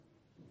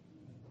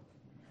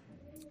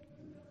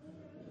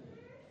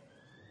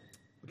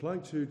I'd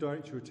like to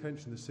direct your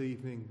attention this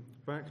evening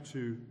back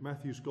to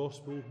Matthew's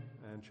Gospel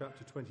and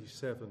chapter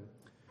 27.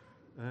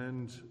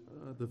 And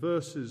the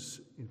verses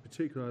in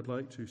particular I'd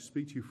like to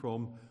speak to you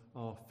from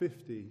are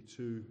 50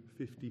 to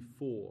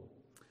 54.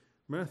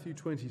 Matthew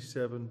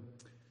 27,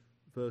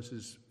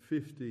 verses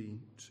 50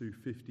 to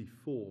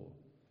 54.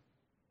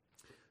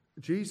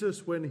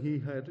 Jesus, when he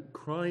had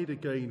cried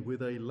again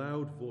with a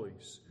loud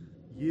voice,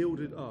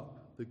 yielded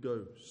up the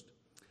ghost.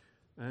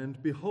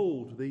 And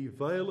behold, the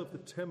veil of the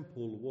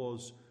temple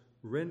was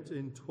rent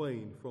in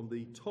twain from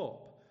the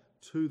top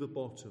to the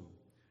bottom,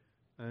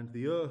 and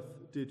the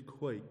earth did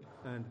quake,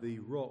 and the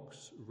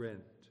rocks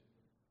rent.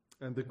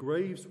 And the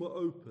graves were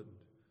opened,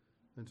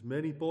 and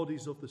many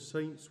bodies of the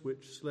saints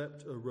which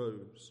slept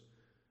arose,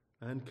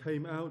 and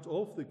came out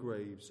of the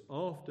graves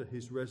after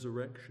his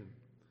resurrection,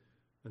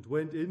 and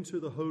went into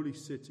the holy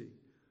city,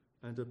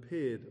 and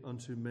appeared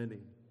unto many.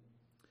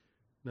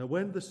 Now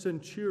when the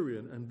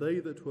centurion and they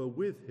that were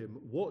with him,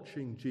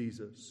 watching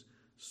Jesus,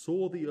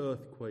 saw the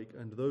earthquake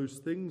and those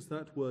things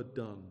that were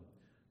done,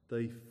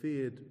 they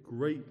feared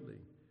greatly,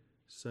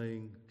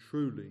 saying,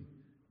 Truly,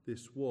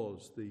 this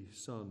was the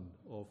Son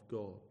of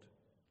God.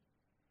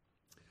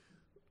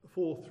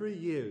 For 3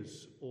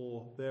 years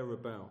or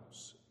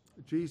thereabouts,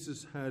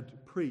 Jesus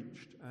had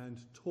preached and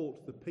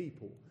taught the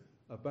people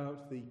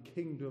about the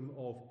kingdom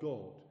of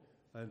God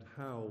and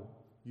how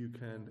you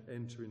can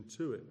enter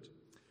into it.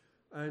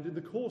 And in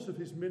the course of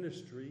his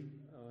ministry,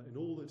 in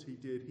all that he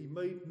did, he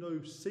made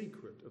no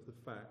secret of the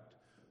fact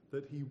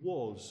that he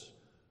was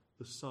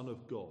the Son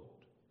of God.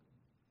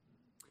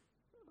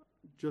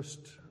 Just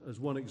as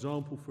one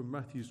example from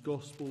Matthew's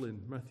Gospel, in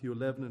Matthew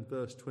 11 and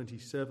verse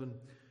 27,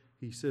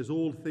 he says,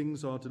 All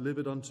things are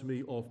delivered unto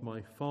me of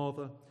my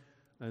Father,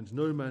 and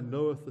no man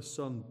knoweth the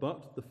Son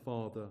but the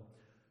Father,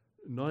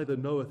 neither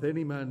knoweth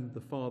any man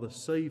the Father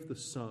save the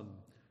Son,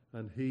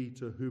 and he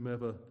to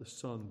whomever the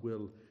Son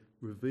will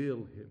reveal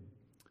him.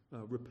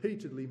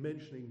 Repeatedly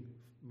mentioning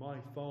my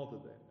Father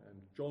then,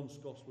 and John's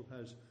Gospel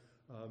has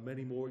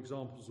many more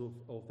examples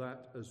of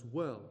that as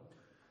well.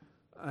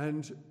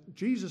 And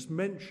Jesus'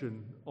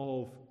 mention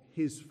of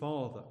his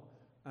Father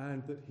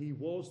and that he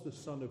was the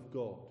Son of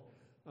God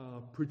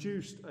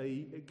produced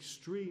an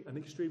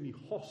extremely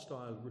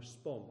hostile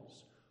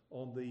response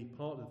on the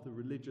part of the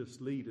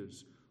religious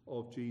leaders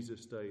of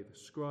Jesus' day, the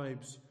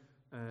scribes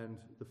and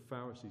the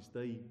Pharisees.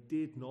 They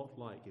did not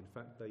like, in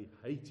fact, they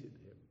hated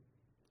him,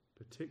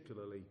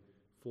 particularly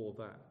for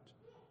that.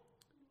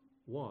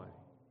 Why?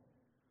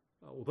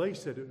 Well, they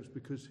said it was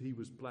because he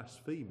was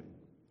blaspheming.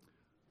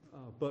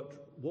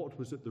 But what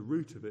was at the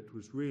root of it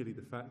was really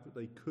the fact that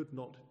they could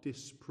not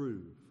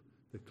disprove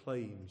the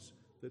claims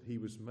that he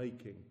was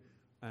making.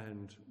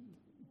 And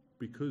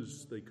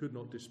because they could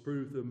not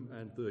disprove them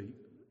and the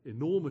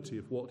enormity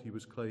of what he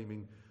was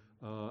claiming,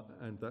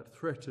 and that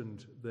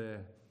threatened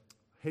their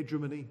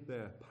hegemony,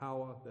 their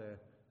power, their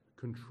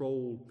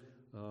control,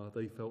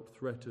 they felt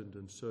threatened,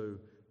 and so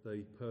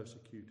they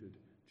persecuted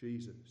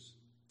Jesus.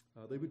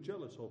 They were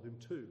jealous of him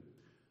too.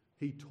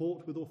 He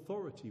taught with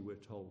authority, we're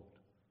told,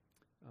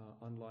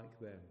 unlike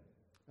them.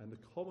 And the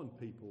common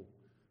people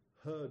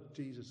heard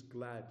Jesus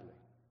gladly.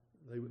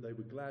 They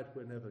were glad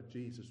whenever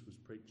Jesus was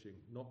preaching.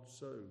 Not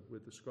so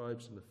with the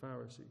scribes and the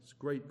Pharisees.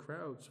 Great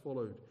crowds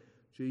followed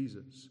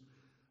Jesus.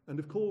 And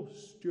of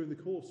course, during the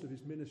course of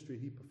his ministry,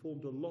 he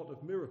performed a lot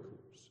of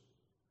miracles.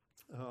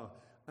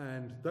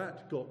 And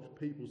that got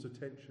people's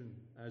attention,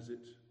 as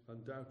it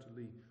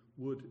undoubtedly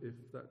would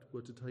if that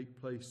were to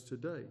take place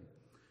today.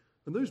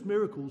 And those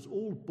miracles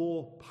all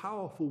bore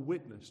powerful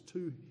witness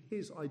to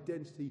his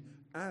identity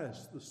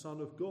as the Son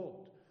of God,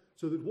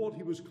 so that what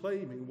he was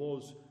claiming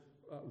was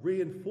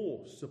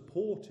reinforced,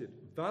 supported,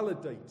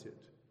 validated,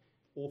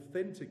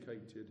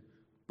 authenticated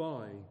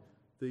by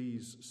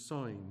these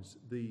signs,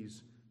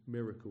 these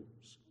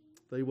miracles.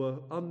 They were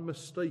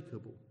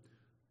unmistakable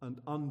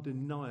and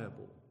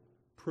undeniable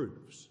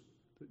proofs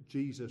that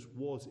Jesus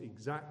was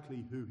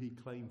exactly who he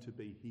claimed to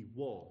be. He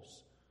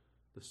was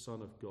the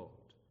Son of God.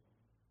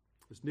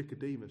 As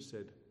Nicodemus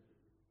said,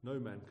 no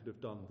man could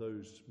have done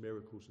those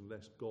miracles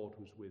unless God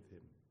was with him.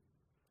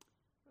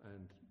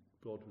 And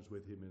God was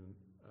with him in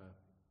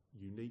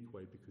a unique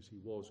way because he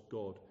was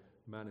God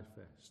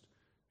manifest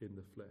in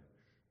the flesh.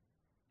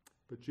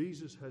 But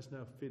Jesus has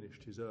now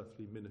finished his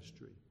earthly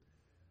ministry,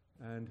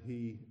 and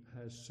he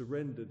has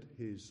surrendered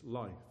his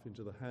life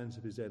into the hands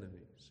of his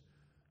enemies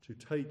to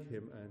take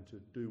him and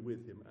to do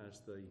with him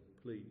as they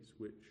please,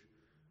 which,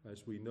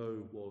 as we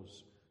know,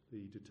 was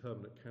the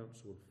determinate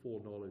counsel and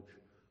foreknowledge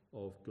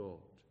of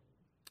God.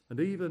 And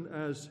even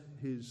as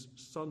his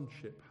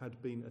sonship had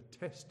been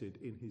attested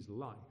in his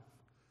life,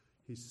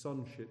 his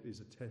sonship is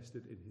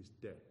attested in his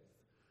death.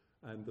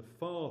 And the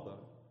Father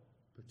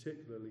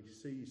particularly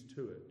sees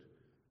to it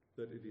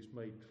that it is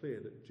made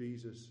clear that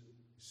Jesus is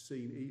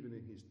seen even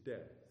in his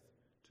death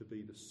to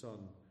be the Son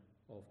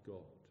of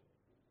God.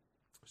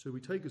 So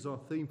we take as our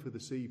theme for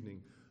this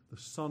evening, the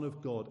Son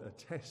of God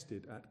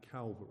attested at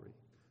Calvary.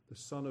 The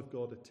Son of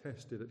God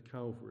attested at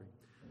Calvary.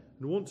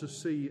 And we want to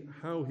see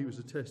how he was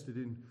attested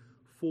in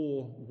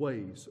 4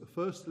 ways.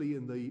 Firstly,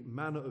 in the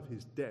manner of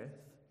his death.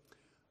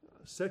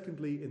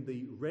 Secondly, in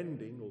the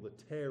rending or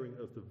the tearing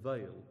of the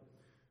veil.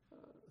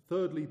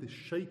 Thirdly, the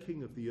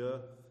shaking of the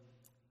earth.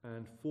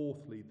 And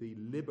fourthly, the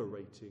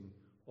liberating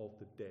of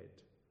the dead.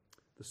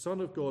 The Son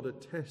of God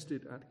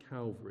attested at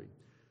Calvary,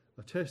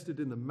 attested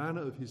in the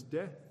manner of his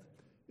death,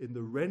 in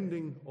the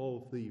rending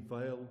of the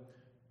veil,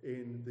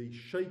 in the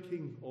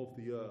shaking of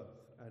the earth,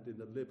 and in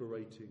the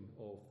liberating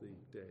of the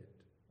dead.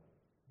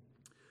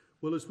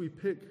 Well, as we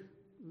pick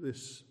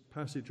this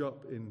passage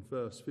up in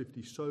verse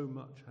 50, so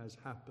much has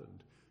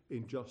happened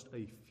in just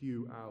a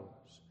few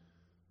hours.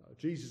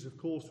 Jesus, of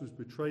course, was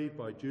betrayed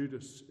by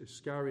Judas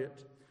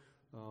Iscariot,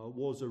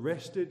 was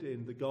arrested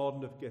in the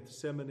Garden of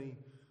Gethsemane,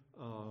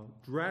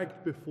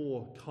 dragged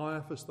before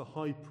Caiaphas, the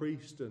high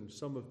priest, and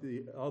some of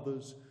the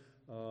others,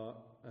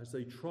 as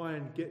they try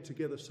and get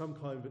together some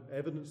kind of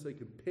evidence they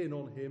can pin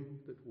on him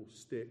that will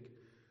stick,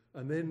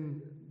 and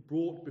then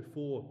brought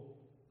before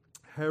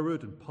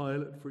Herod and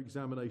Pilate for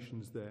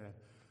examinations there,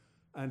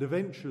 and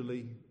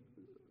eventually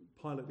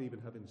Pilate, even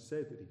having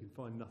said that he can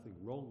find nothing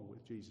wrong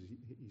with Jesus,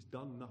 he's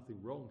done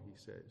nothing wrong, he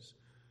says,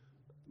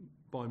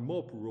 by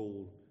mob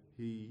rule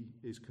he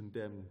is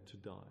condemned to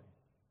die.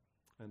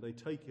 And they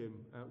take him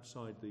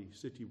outside the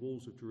city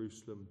walls of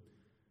Jerusalem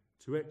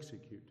to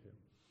execute him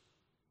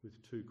with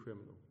 2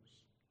 criminals.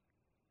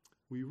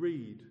 We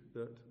read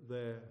that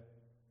there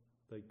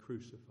they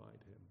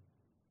crucified him.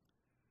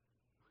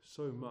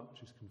 So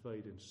much is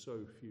conveyed in so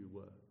few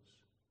words.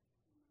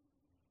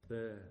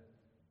 There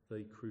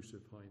they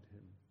crucified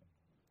him.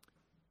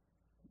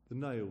 The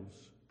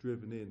nails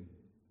driven in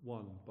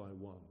one by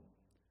one,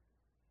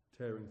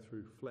 tearing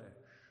through flesh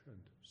and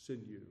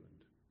sinew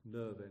and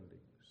nerve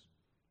endings,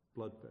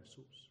 blood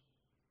vessels.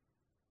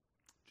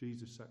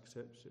 Jesus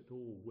accepts it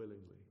all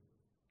willingly.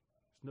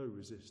 There's no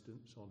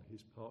resistance on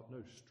his part,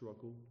 no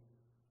struggle.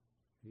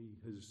 He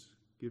has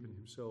given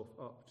himself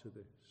up to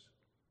this.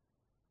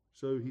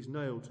 So he's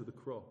nailed to the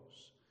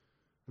cross.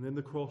 And then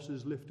the cross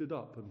is lifted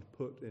up and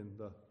put in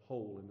the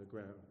hole in the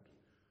ground,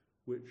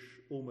 which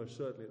almost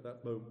certainly at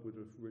that moment would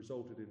have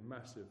resulted in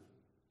massive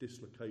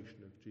dislocation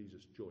of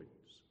Jesus'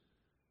 joints.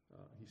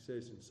 He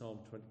says in Psalm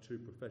 22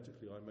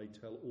 prophetically, I may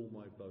tell all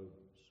my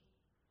bones.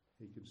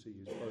 He can see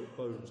his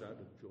bones out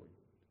of joint.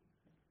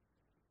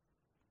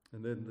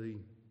 And then the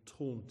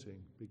taunting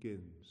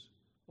begins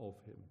of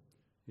him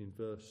in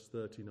verse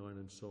 39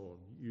 and so on.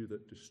 You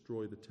that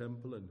destroy the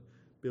temple and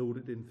build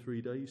it in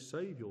 3 days,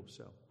 save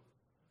yourself.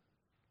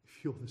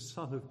 If you're the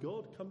Son of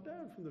God, come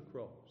down from the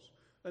cross.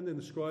 And then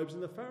the scribes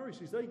and the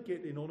Pharisees, they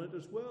get in on it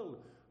as well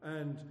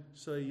and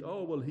say,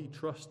 oh, well, he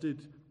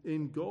trusted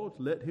in God,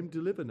 let him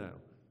deliver now,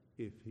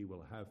 if he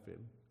will have him.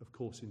 Of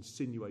course,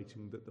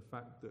 insinuating that the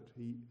fact that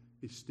he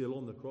is still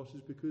on the cross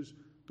is because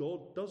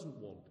God doesn't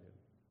want him.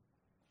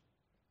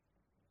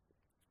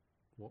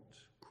 What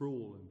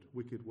cruel and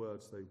wicked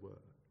words they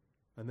were.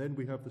 And then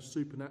we have the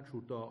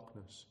supernatural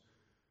darkness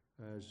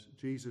as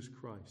Jesus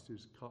Christ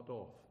is cut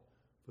off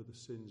for the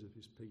sins of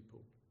his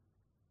people.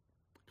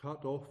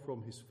 Cut off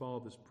from his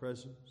Father's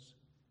presence,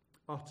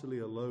 utterly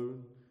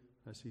alone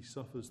as he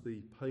suffers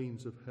the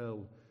pains of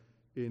hell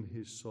in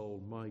his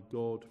soul. My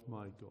God,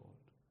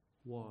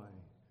 why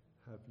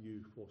have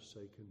you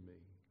forsaken me?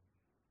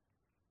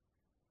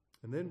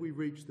 And then we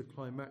reach the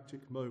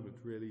climactic moment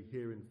really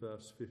here in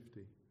verse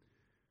 50,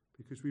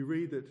 because we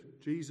read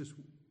that Jesus,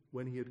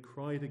 when he had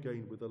cried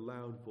again with a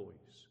loud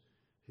voice,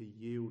 he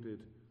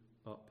yielded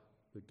up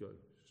the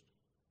ghost.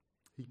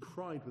 He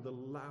cried with a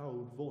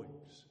loud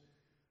voice.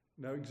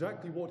 Now,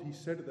 exactly what he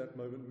said at that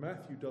moment,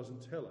 Matthew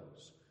doesn't tell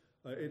us.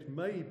 It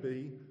may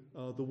be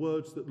the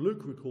words that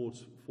Luke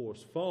records for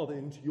us. Father,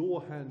 into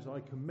your hands I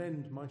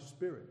commend my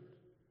spirit.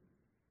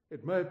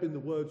 It may have been the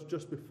words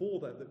just before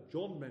that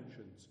John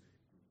mentions.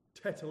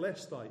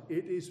 Tetelestai,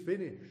 it is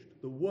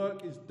finished. The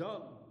work is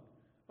done.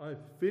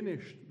 I've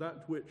finished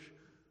that which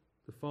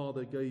the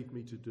Father gave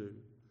me to do.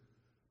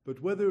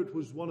 But whether it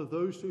was one of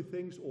those 2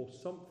 things or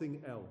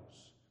something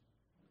else,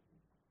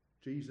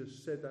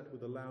 Jesus said that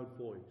with a loud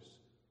voice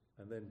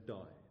and then died.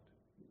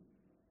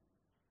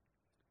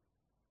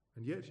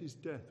 And yet his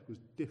death was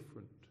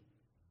different.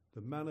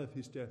 The manner of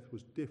his death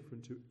was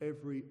different to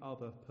every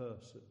other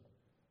person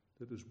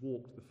that has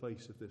walked the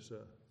face of this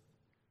earth,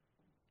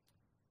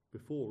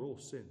 before or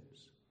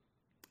since.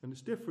 And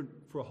it's different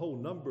for a whole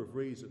number of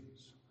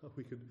reasons.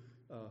 We could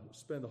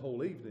spend the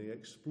whole evening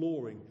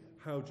exploring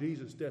how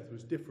Jesus' death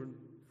was different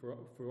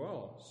for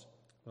ours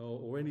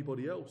or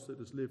anybody else that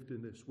has lived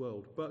in this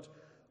world. But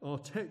our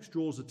text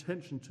draws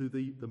attention to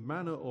the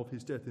manner of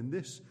his death in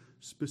this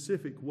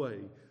specific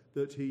way,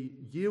 that he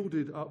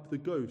yielded up the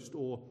ghost,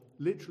 or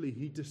literally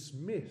he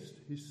dismissed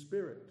his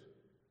spirit.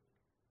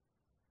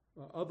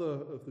 Other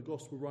of the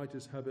gospel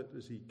writers have it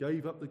as he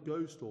gave up the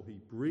ghost, or he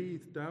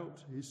breathed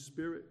out his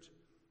spirit.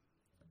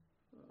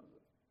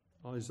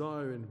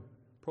 Isaiah, in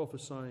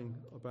prophesying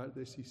about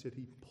this, he said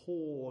he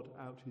poured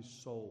out his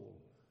soul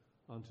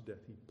unto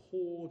death. He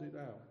poured it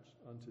out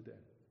unto death.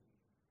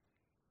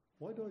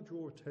 Why do I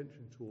draw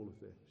attention to all of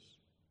this?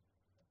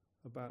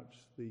 about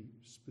the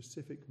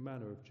specific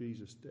manner of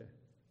Jesus' death?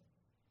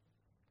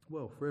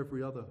 Well, for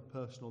every other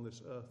person on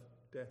this earth,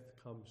 death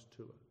comes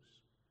to us.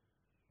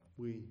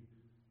 We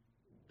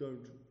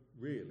don't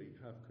really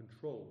have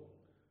control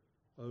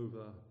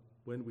over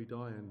when we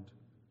die and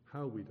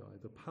how we die.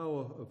 The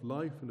power of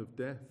life and of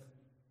death,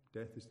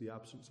 death is the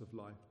absence of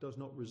life, does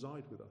not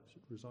reside with us.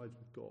 It resides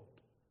with God.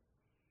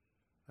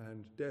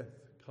 And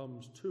death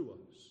comes to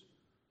us,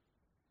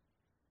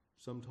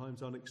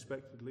 sometimes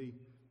unexpectedly,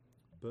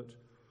 but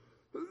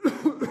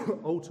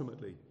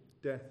ultimately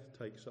death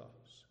takes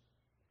us.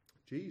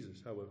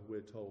 Jesus, however, we're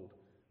told,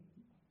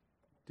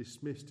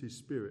 dismissed his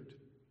spirit.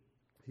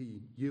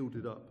 He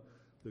yielded up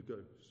the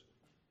ghost.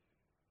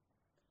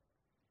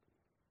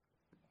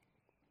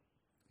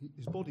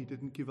 His body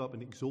didn't give up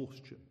in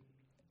exhaustion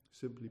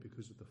simply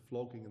because of the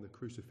flogging and the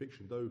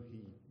crucifixion, though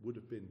he would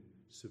have been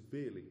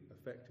severely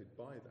affected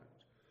by that.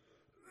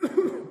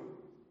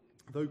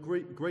 Though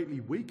greatly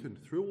weakened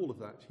through all of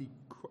that,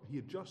 he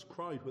had just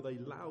cried with a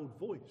loud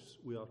voice,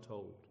 we are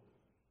told.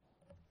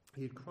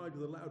 He had cried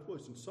with a loud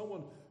voice, and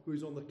someone who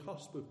is on the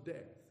cusp of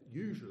death,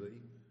 usually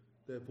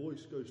their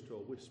voice goes to a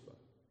whisper.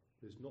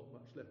 There's not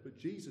much left. But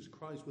Jesus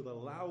cries with a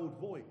loud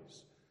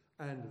voice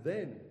and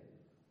then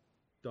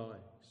dies.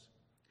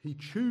 He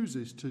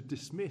chooses to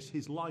dismiss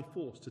his life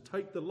force, to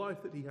take the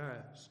life that he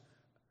has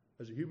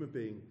as a human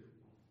being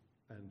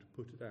and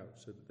put it out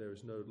so that there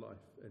is no life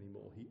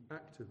anymore. He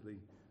actively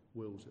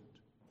wills it.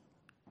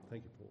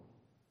 Thank you, Paul.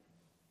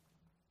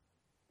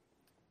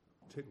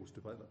 Tickles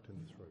developed in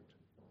the throat.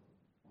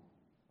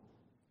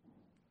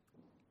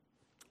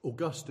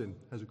 Augustine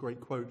has a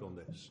great quote on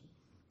this.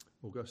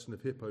 Augustine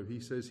of Hippo, he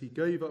says, he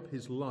gave up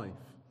his life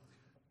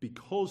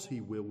because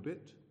he willed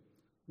it,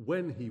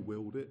 when he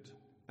willed it,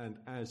 and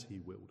as he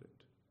willed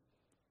it.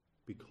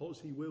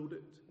 Because he willed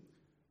it,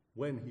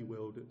 when he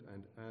willed it,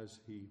 and as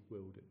he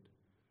willed it.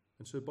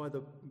 And so by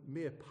the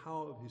mere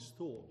power of his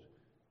thought,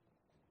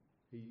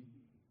 he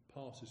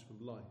passes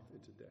from life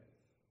into death.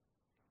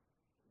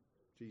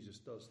 Jesus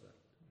does that.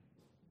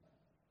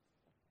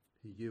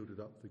 He yielded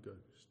up the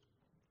ghost.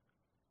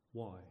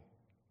 Why?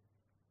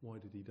 Why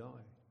did he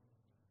die?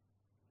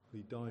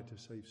 He died to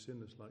save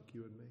sinners like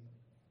you and me.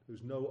 There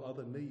was no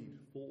other need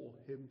for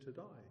him to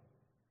die.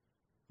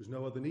 There was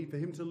no other need for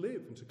him to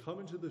live and to come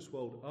into this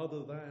world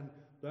other than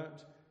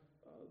that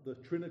the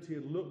Trinity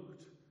had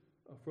looked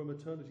from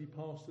eternity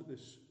past at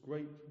this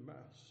great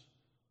mass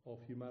of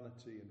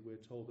humanity, and we're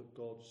told that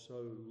God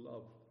so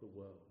loved the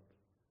world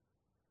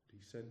that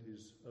he sent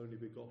his only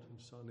begotten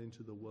Son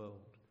into the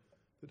world,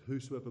 that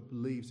whosoever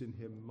believes in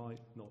him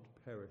might not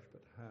perish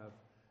but have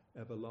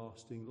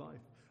everlasting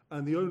life.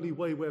 And the only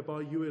way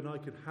whereby you and I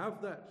could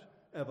have that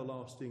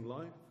everlasting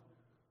life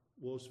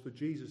was for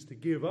Jesus to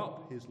give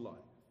up his life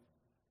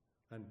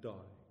and die.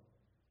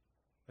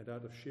 And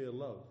out of sheer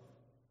love,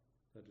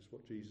 that is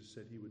what Jesus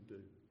said he would do.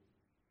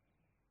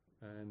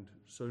 And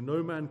so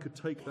no man could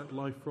take that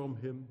life from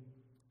him.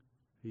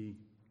 He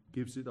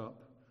gives it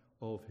up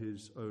of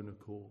his own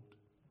accord.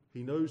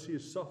 He knows he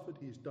has suffered.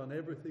 He has done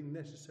everything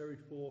necessary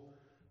for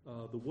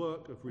the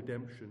work of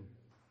redemption.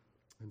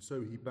 And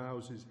so he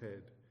bows his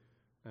head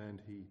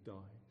and he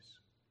dies.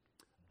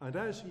 And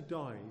as he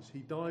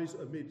dies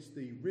amidst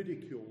the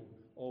ridicule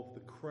of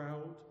the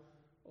crowd,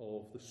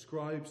 of the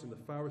scribes and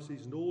the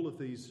Pharisees and all of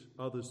these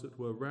others that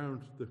were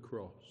around the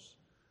cross.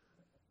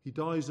 He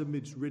dies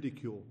amidst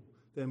ridicule,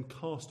 them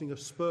casting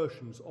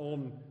aspersions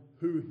on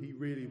who he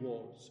really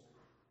was,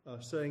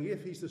 saying,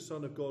 if he's the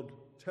Son of God,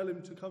 tell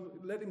him to come,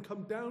 let him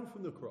come down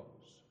from the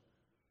cross.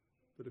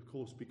 But of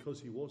course,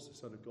 because he was the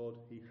Son of God,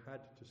 he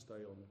had to stay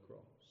on the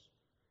cross.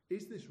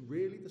 Is this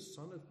really the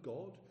Son of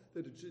God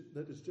that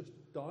has just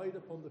died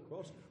upon the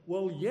cross?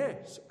 Well,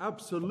 yes,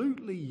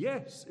 absolutely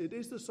yes, it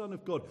is the Son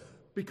of God,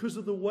 because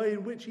of the way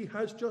in which he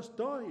has just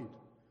died.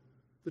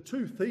 The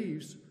two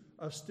thieves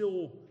are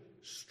still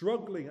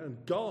struggling and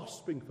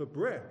gasping for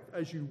breath,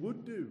 as you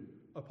would do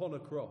upon a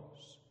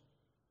cross.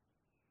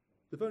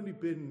 They've only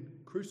been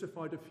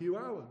crucified a few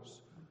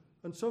hours,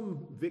 and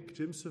some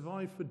victims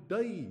survived for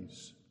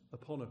days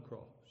upon a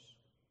cross,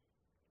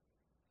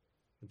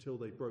 until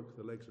they broke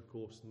the legs, of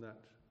course, and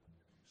that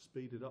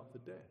speeded up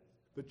the death.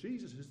 But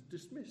Jesus has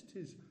dismissed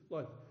his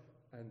life,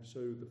 and so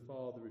the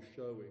Father is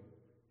showing,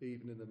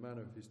 even in the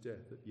manner of his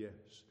death, that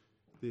yes,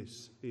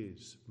 this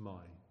is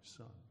my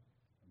Son.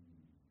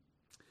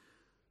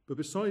 But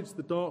besides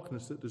the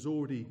darkness that has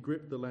already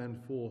gripped the land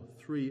for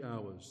 3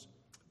 hours,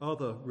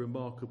 other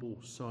remarkable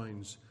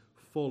signs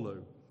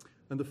follow.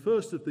 And the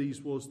first of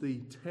these was the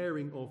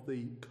tearing of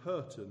the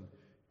curtain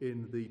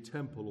in the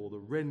temple, or the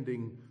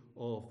rending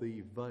of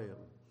the veil.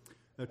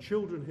 Now,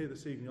 children here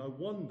this evening, I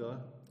wonder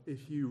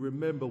if you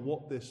remember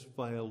what this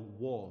veil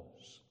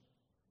was.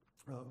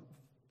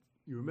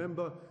 You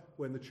remember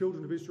when the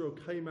children of Israel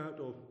came out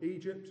of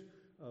Egypt,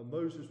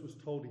 Moses was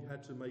told he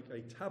had to make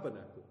a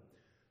tabernacle.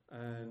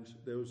 And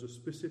there was a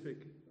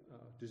specific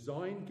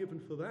design given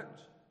for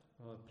that.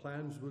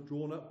 Plans were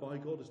drawn up by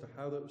God as to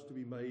how that was to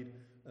be made.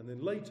 And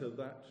then later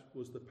that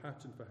was the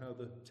pattern for how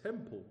the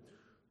temple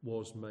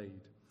was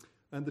made.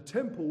 And the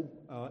temple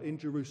in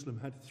Jerusalem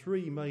had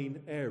three main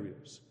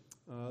areas.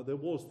 There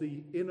was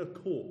the inner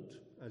court,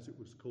 as it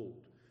was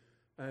called,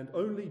 and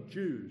only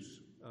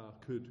Jews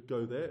could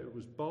go there. It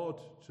was barred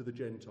to the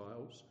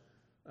Gentiles,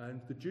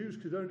 and the Jews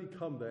could only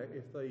come there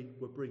if they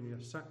were bringing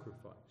a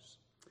sacrifice.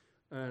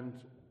 And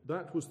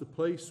that was the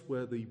place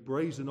where the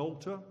brazen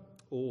altar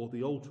or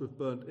the altar of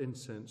burnt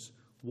incense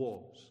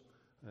was.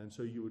 And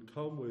so you would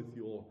come with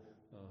your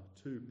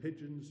 2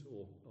 pigeons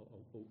or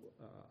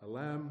a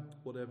lamb,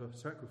 whatever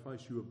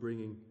sacrifice you were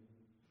bringing,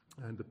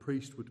 and the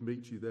priest would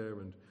meet you there,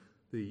 and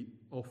the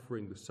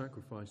offering, the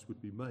sacrifice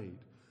would be made.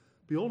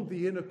 Beyond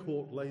the inner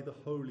court lay the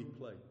holy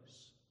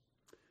place.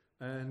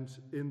 And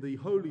in the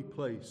holy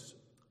place,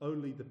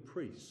 only the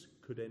priests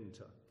could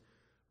enter.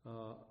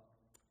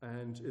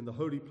 And in the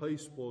holy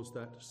place was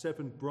that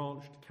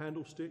 7-branched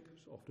candlestick,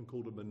 it's often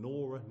called a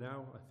menorah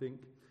now, I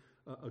think,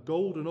 a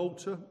golden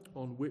altar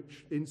on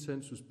which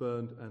incense was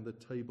burned, and the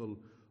table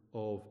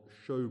of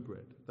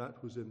showbread.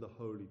 That was in the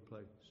holy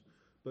place.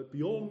 But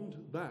beyond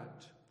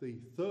that, the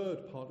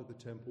third part of the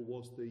temple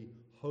was the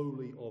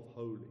Holy of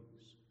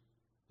Holies,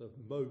 the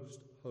most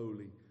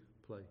holy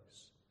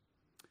place.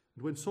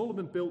 And when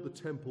Solomon built the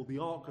temple, the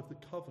Ark of the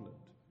Covenant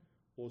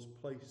was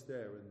placed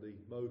there in the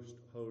most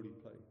holy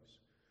place.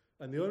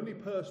 And the only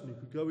person who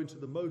could go into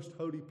the most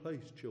holy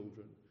place,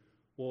 children,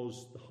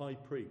 was the high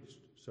priest.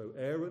 So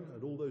Aaron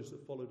and all those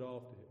that followed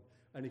after him.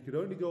 And he could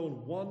only go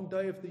on one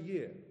day of the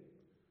year.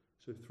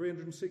 So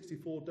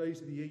 364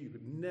 days of the year, you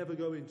could never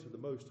go into the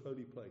most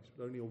holy place,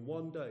 but only on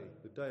one day,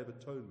 the Day of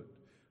Atonement.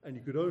 And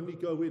you could only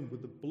go in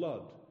with the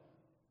blood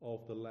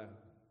of the Lamb.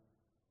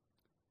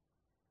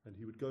 And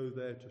he would go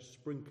there to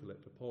sprinkle it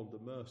upon the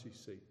mercy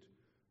seat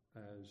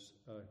as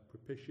a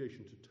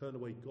propitiation to turn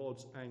away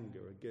God's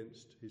anger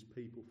against his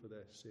people for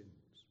their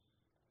sins.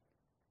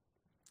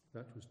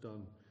 That was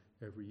done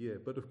every year.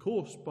 But of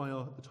course, by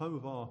the time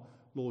of our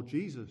Lord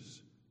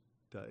Jesus'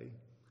 day,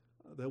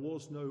 there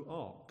was no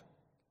ark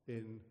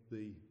in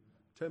the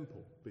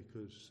temple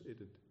because it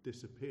had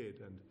disappeared,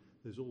 and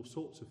there's all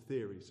sorts of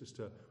theories as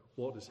to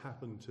what has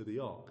happened to the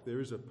ark. There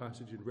is a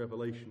passage in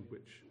Revelation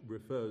which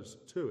refers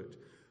to it.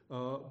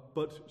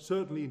 But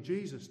certainly in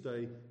Jesus'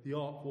 day, the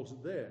ark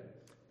wasn't there.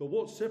 But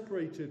what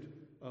separated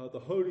the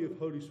Holy of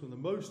Holies from the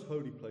most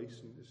holy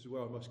place, and this is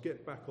where I must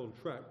get back on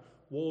track,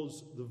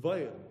 was the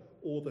veil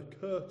or the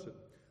curtain.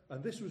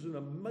 And this was an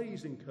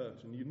amazing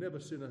curtain. You've never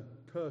seen a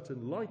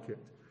curtain like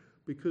it,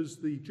 because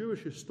the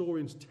Jewish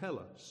historians tell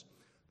us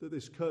that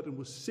this curtain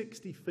was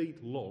 60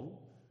 feet long,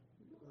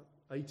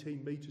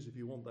 18 metres if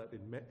you want that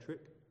in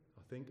metric,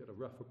 I think, at a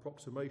rough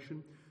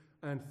approximation,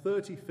 and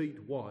 30 feet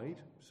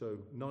wide, so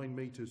 9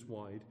 metres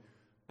wide,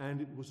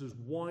 and it was as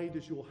wide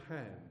as your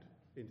hand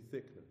in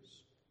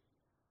thickness.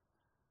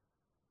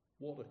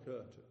 What a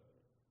curtain.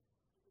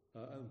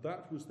 And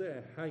that was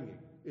there hanging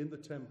in the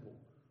temple,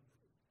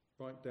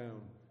 right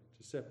down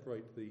to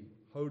separate the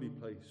holy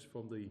place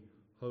from the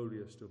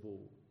holiest of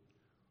all.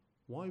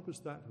 Why was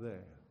that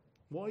there?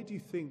 Why do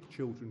you think,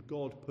 children,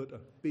 God put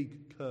a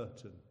big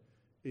curtain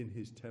in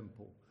his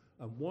temple?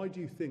 And why do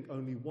you think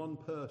only one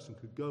person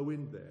could go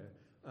in there,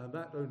 and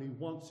that only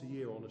once a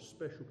year on a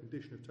special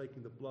condition of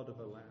taking the blood of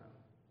a lamb?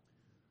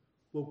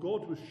 Well,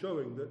 God was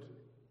showing that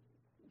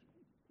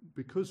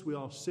because we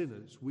are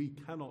sinners, we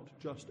cannot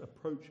just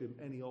approach him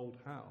any old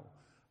how,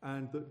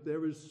 and that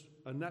there is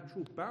a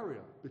natural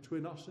barrier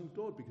between us and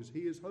God because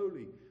he is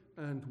holy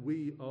and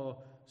we are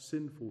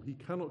sinful. He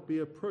cannot be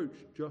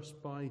approached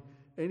just by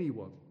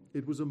anyone.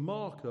 It was a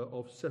marker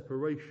of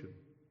separation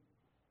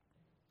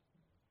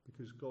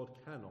because God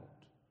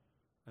cannot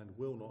and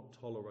will not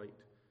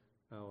tolerate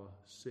our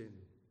sin.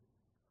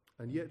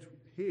 And yet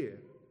here,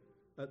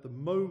 at the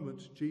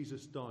moment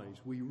Jesus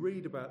dies, we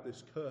read about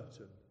this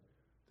curtain,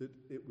 that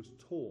it was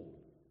torn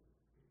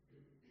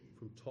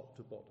from top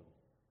to bottom.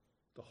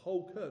 The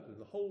whole curtain,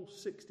 the whole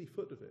 60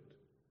 foot of it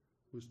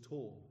was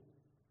torn.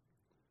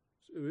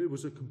 So it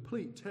was a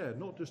complete tear,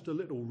 not just a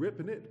little rip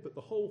in it, but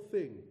the whole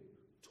thing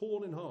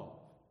torn in half.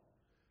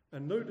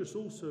 And notice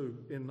also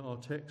in our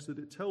text that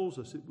it tells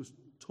us it was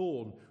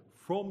torn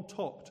from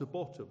top to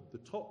bottom. The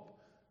top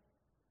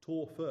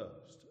tore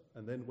first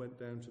and then went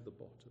down to the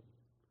bottom.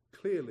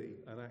 Clearly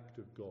an act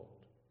of God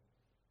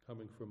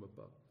coming from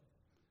above.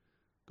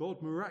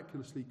 God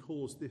miraculously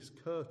caused this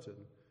curtain,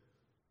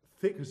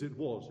 thick as it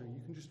was, and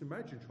you can just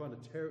imagine trying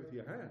to tear it with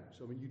your hands.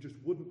 I mean, you just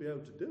wouldn't be able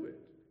to do it.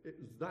 It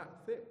was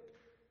that thick.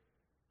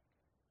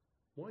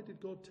 Why did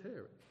God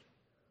tear it?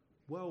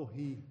 Well,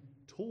 he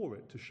tore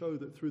it to show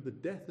that through the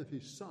death of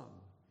his Son,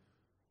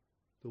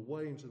 the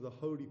way into the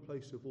holy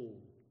place of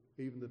all,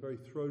 even the very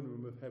throne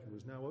room of heaven,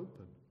 was now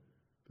open,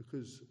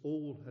 because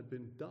all had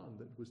been done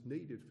that was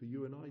needed for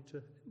you and I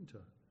to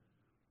enter.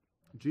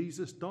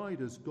 Jesus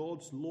died as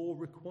God's law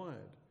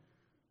required,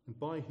 and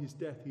by his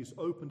death he has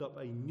opened up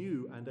a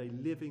new and a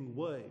living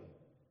way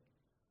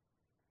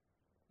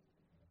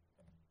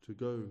to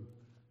go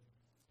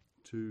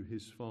to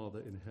his Father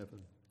in heaven.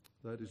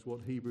 That is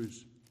what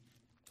Hebrews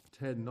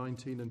 10,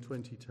 19 and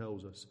 20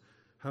 tells us.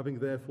 Having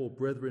therefore,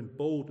 brethren,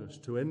 boldness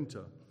to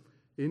enter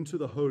into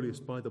the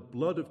holiest by the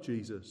blood of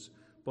Jesus,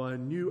 by a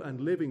new and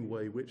living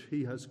way which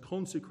he has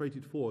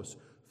consecrated for us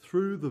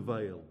through the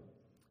veil,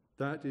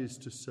 that is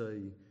to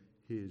say,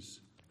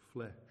 his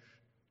flesh.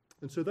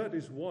 And so that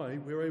is why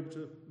we're able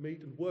to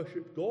meet and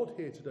worship God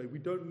here today. We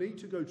don't need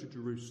to go to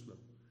Jerusalem.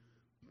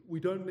 We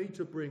don't need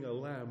to bring a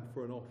lamb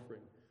for an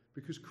offering,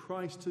 because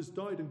Christ has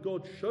died, and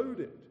God showed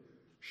it,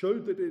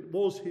 showed that it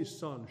was his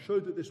Son,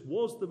 showed that this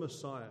was the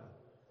Messiah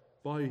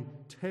by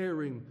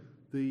tearing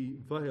the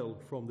veil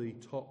from the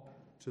top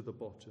to the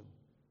bottom.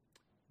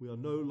 We are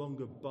no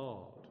longer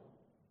barred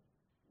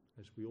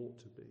as we ought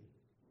to be.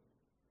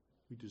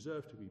 We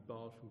deserve to be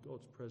barred from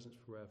God's presence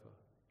forever.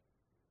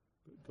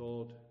 But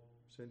God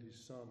sent his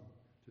Son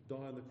to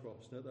die on the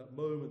cross. And at that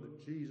moment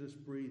that Jesus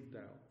breathed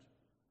out,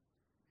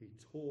 he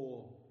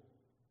tore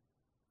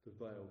the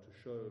veil to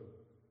show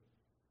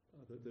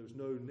that there was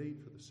no need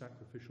for the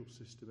sacrificial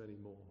system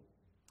anymore.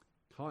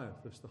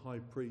 Caiaphas, the high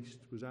priest,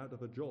 was out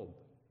of a job.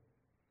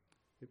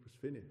 It was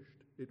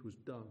finished. It was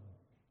done.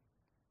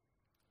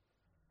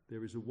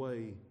 There is a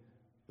way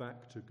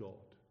back to God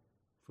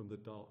from the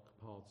dark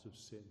paths of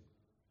sin.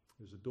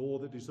 There's a door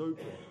that is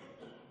open,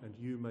 and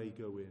you may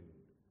go in.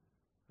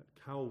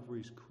 At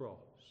Calvary's cross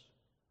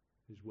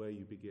is where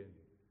you begin,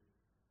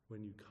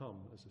 when you come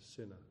as a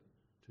sinner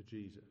to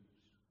Jesus.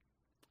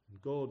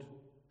 And God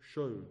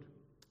showed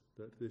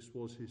that this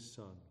was his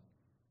Son,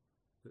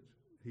 that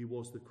he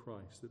was the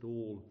Christ, that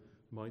all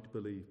might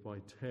believe by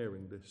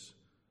tearing this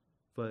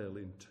veil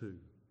in two.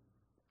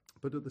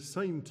 But at the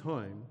same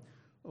time,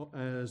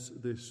 as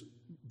this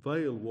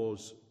veil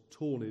was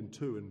torn in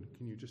two, and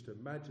can you just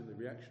imagine the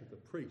reaction of the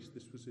priest?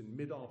 This was in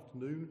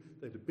mid-afternoon.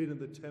 They'd have been in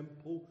the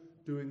temple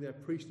doing their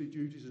priestly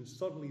duties, and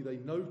suddenly they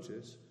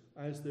notice,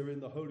 as they're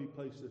in the holy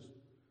place, this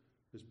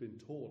has been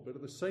torn. But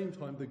at the same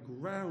time, the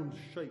ground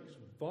shakes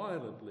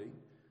violently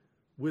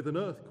with an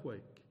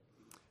earthquake.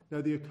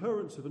 Now, the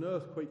occurrence of an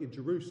earthquake in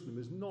Jerusalem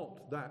is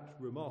not that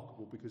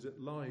remarkable, because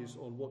it lies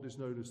on what is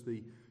known as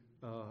the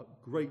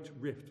Great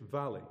Rift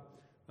Valley.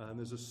 And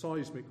there's a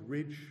seismic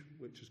ridge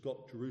which has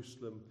got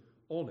Jerusalem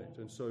on it.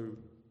 And so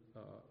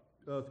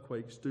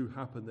earthquakes do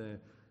happen there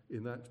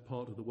in that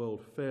part of the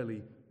world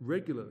fairly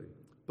regularly.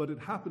 But it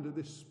happened at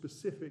this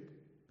specific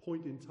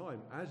point in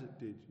time, as it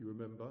did, you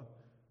remember,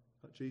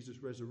 at Jesus'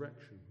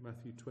 resurrection.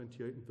 Matthew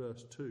 28 and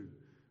verse 2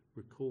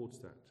 records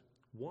that.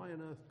 Why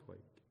an earthquake?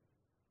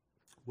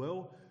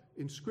 Well,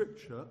 in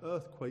Scripture,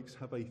 earthquakes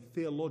have a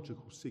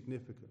theological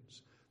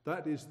significance.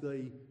 That is,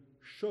 they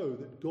show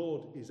that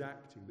God is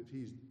acting, that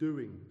he's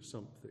doing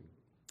something.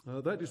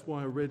 That is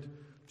why I read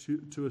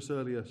to us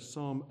earlier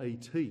Psalm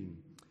 18,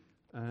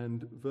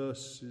 and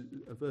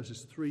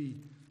verses 3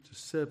 to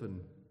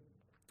 7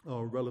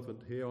 are relevant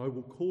here. I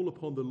will call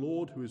upon the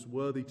Lord who is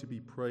worthy to be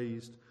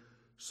praised.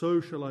 So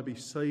shall I be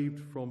saved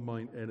from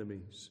mine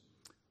enemies.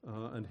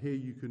 And here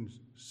you can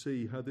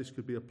see how this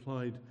could be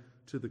applied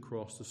to the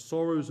cross. The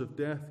sorrows of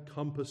death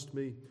compassed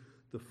me.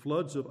 The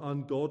floods of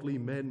ungodly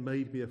men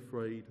made me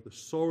afraid. The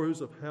sorrows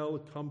of hell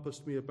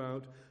compassed me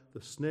about.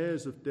 The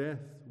snares of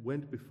death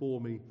went before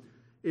me.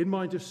 In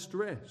my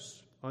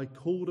distress I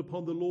called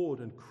upon the Lord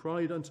and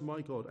cried unto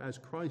my God, as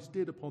Christ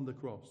did upon the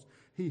cross.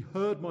 He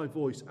heard my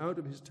voice out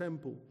of his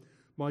temple.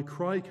 My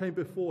cry came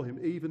before him,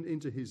 even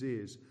into his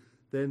ears.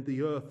 Then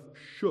the earth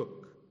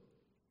shook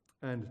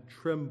and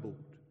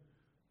trembled.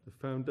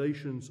 The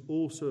foundations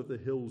also of the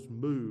hills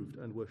moved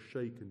and were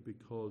shaken,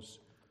 because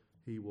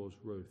he was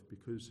wroth,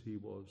 because he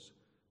was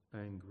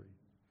angry.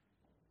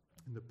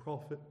 In the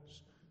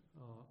prophets,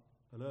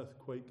 an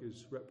earthquake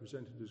is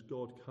represented as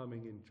God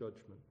coming in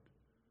judgment.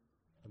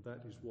 And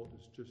that is what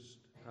is just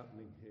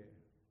happening here.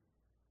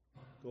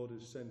 God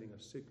is sending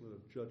a signal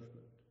of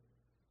judgment.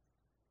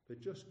 They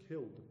just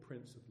killed the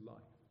Prince of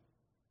Life.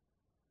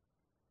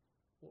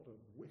 What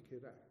a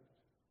wicked act.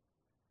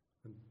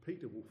 And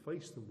Peter will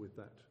face them with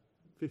that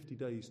 50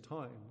 days'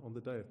 time on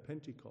the day of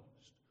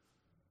Pentecost.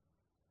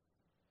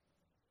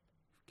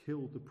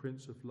 Killed the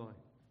Prince of Life.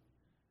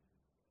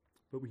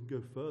 But we can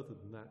go further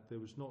than that. There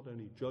was not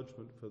only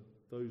judgment for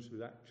those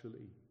who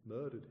actually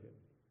murdered him,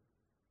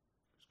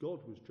 because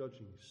God was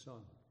judging his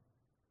Son.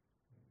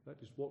 That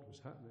is what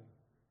was happening.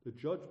 The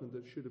judgment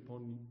that should have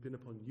been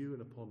upon you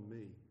and upon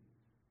me,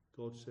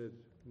 God said,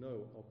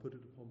 no, I'll put it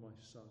upon my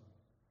Son.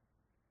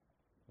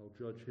 I'll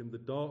judge him. The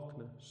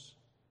darkness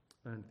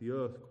and the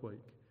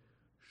earthquake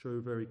show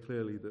very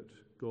clearly that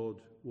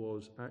God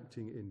was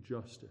acting in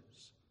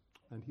justice,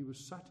 and he was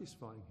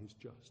satisfying his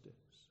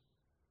justice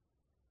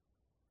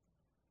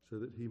so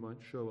that he might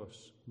show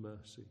us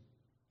mercy.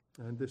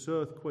 And this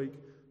earthquake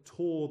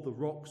tore the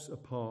rocks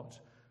apart,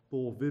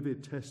 bore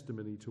vivid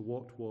testimony to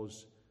what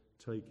was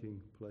taking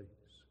place.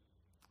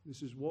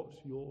 This is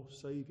what your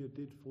Saviour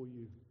did for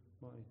you,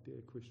 my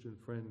dear Christian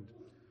friend.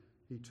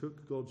 He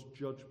took God's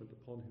judgment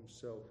upon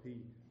himself. He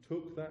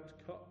took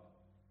that cup.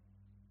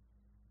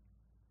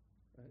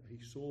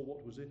 He saw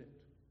what was in it,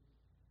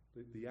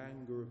 the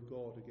anger of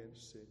God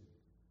against sin.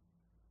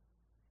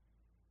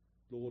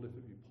 Lord, if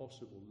it be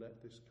possible,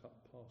 let this cup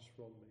pass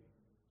from me.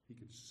 He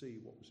could see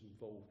what was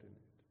involved in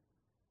it.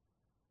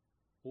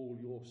 all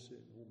your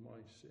sin, all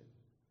my sin,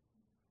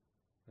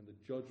 and the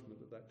judgment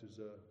that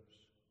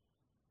deserves.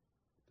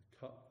 The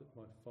cup that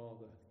my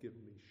Father hath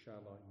given me,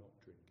 shall I not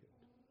drink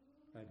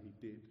it? And he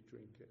did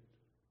drink it,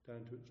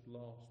 down to its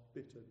last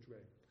bitter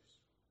dregs.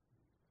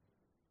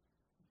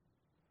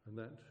 And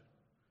that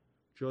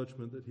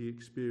judgment that he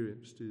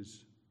experienced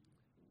is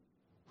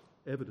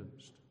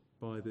evidenced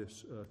by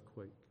this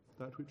earthquake,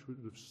 that which would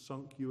have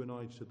sunk you and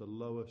I to the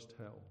lowest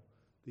hell,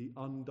 the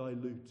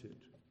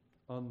undiluted,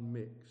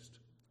 unmixed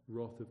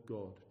wrath of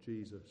God.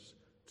 Jesus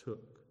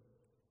took.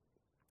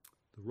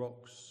 The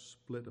rocks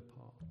split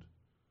apart.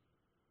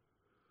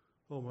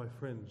 Oh, my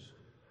friends,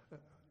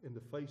 in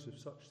the face of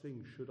such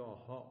things, should our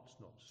hearts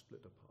not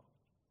split apart?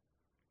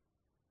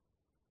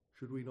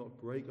 Should we not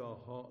break our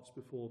hearts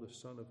before the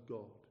Son of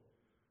God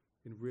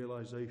in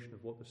realization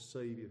of what the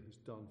Saviour has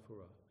done for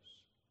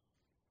us?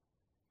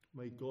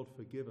 May God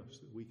forgive us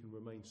that we can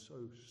remain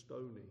so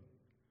stony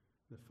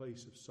in the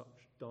face of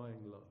such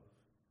dying love,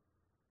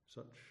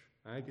 such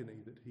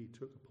agony that he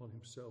took upon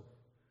himself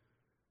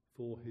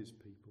for his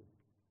people.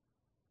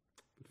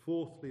 But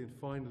fourthly and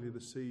finally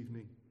this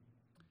evening,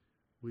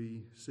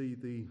 we see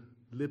the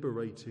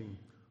liberating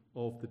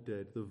of the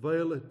dead. The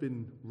veil had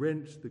been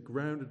rent, the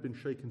ground had been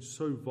shaken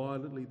so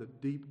violently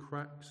that deep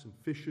cracks and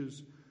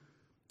fissures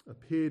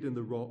appeared in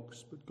the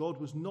rocks, but God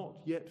was not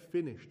yet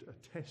finished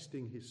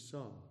attesting his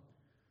Son.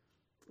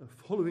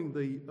 Following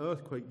the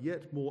earthquake,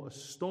 yet more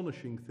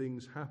astonishing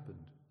things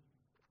happened.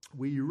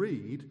 We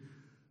read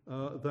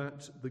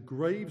that the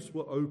graves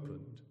were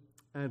opened,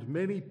 and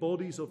many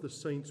bodies of the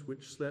saints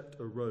which slept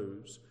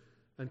arose,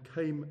 and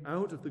came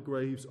out of the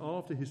graves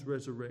after his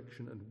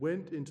resurrection, and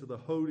went into the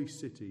holy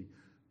city,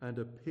 and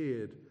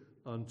appeared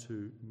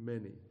unto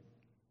many.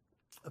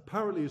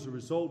 Apparently, as a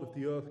result of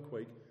the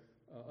earthquake,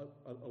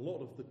 a lot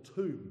of the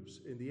tombs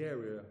in the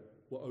area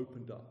were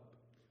opened up.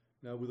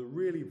 Now, with a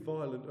really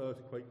violent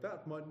earthquake,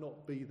 that might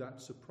not be that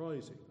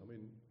surprising. I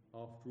mean,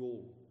 after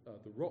all,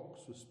 the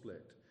rocks were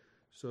split.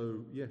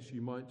 So, yes,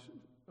 you might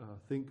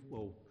think,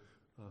 well,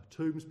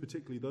 tombs,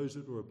 particularly those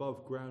that are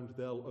above ground,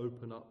 they'll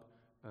open up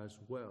as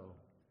well.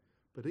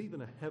 But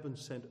even a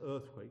heaven-sent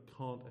earthquake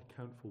can't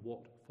account for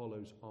what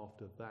follows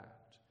after that.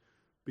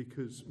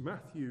 Because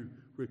Matthew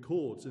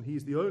records, and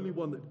he's the only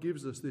one that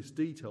gives us this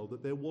detail,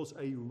 that there was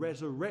a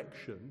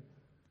resurrection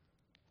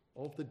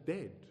of the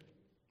dead.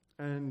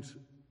 And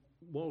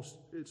whilst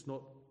it's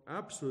not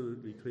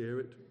absolutely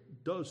clear, it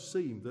does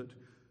seem that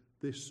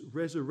this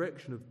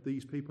resurrection of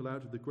these people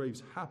out of the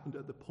graves happened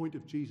at the point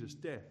of Jesus'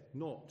 death,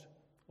 not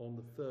on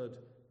the third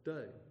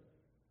day.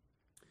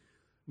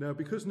 Now,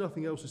 because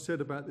nothing else is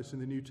said about this in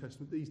the New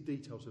Testament, these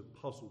details have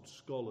puzzled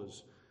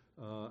scholars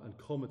and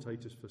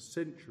commentators for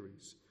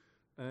centuries.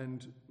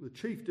 And the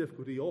chief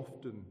difficulty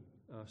often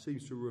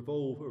seems to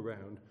revolve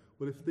around,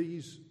 well, if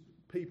these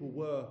people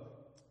were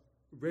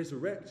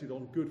resurrected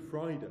on Good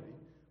Friday,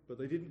 but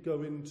they didn't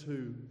go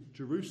into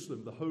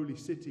Jerusalem, the holy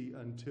city,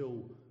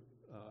 until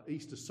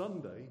Easter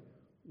Sunday,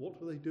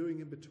 what were they doing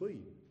in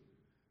between?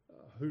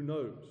 Who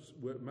knows?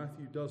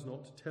 Matthew does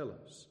not tell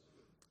us.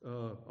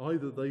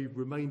 Either they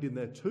remained in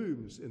their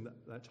tombs in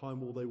that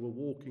time, or they were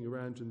walking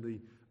around in the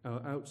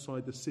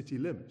outside the city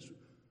limits.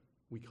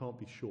 We can't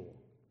be sure,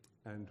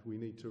 and we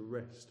need to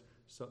rest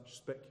such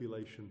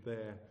speculation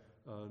there,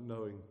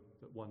 knowing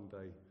that one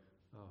day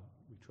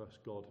we trust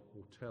God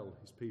will tell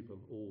his people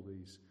all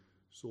these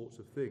sorts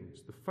of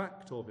things. The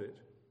fact of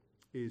it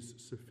is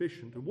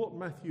sufficient. And what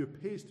Matthew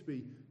appears to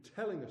be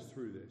telling us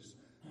through this,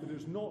 that it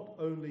was not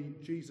only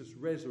Jesus'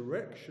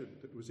 resurrection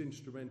that was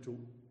instrumental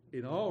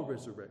in our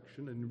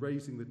resurrection and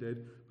raising the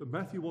dead, but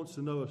Matthew wants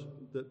to know us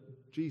that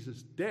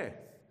Jesus' death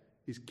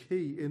is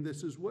key in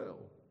this as well.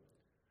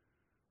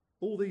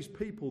 All these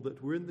people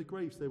that were in the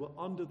graves, they were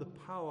under the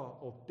power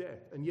of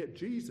death, and yet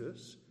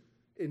Jesus,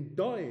 in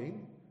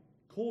dying,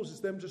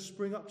 causes them to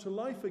spring up to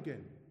life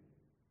again.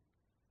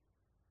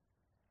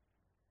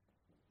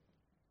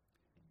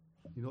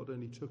 He not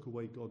only took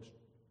away God's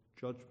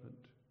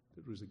judgment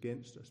that was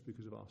against us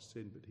because of our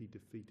sin, but he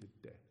defeated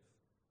death.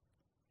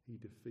 He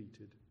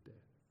defeated death.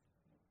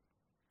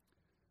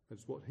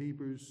 That's what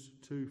Hebrews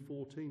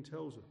 2:14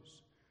 tells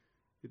us.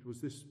 It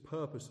was this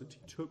purpose that he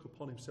took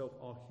upon himself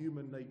our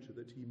human nature,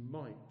 that he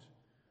might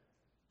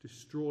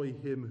destroy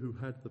him who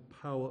had the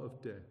power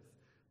of death,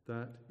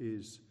 that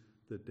is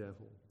the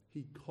devil.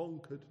 He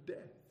conquered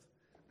death.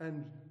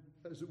 And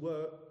as it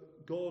were,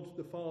 God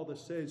the Father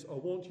says, I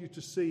want you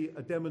to see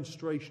a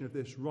demonstration of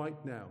this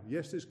right now.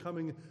 Yes, there's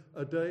coming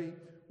a day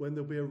when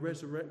there'll be a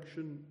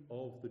resurrection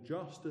of the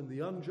just and the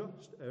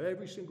unjust, of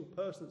every single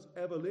person that's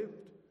ever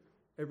lived.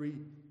 Every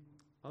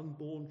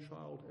unborn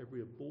child,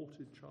 every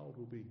aborted child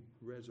will be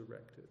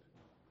resurrected.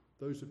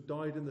 Those who've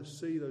died in the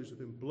sea, those who've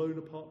been blown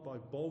apart by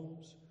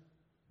bombs,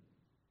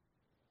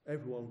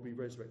 everyone will be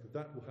resurrected.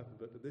 That will happen.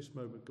 But at this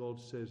moment, God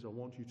says, I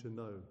want you to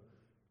know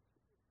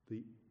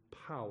the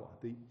power,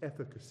 the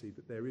efficacy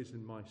that there is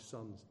in my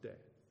son's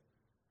death,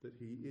 that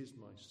he is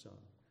my son.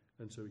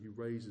 And so he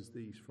raises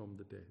these from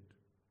the dead.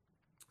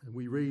 And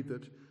we read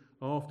that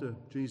after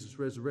Jesus'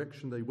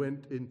 resurrection, they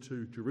went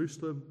into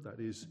Jerusalem, that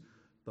is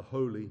the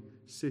holy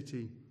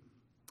city,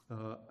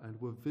 and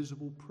were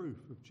visible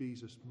proof of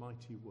Jesus'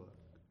 mighty work.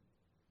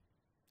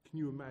 Can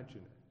you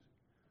imagine it?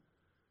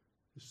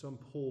 There's some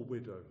poor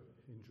widow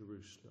in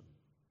Jerusalem.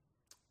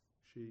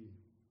 She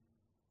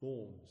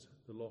mourns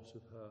the loss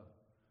of her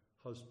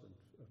husband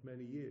of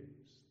many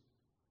years.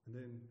 And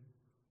then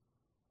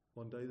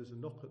one day there's a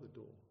knock at the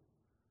door.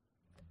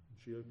 And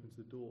she opens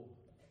the door.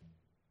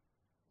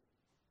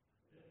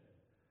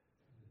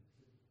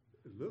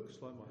 It looks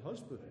like my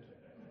husband.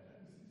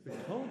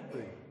 It can't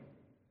be.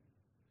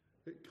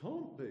 It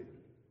can't be.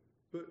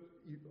 But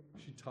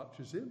she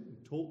touches him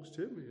and talks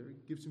to him,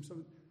 gives him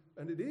something.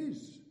 And it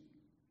is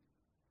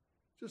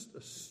just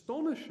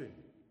astonishing.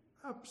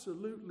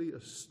 Absolutely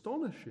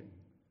astonishing.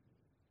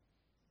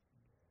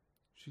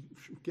 She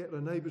get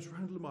her neighbours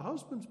round, look, my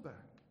husband's back.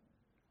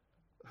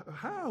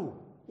 How?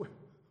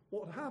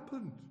 What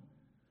happened?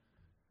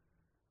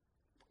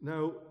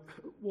 Now,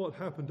 what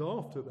happened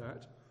after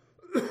that,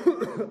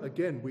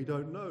 again, we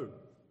don't know.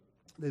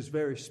 There's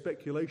various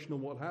speculation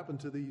on what happened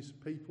to these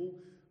people.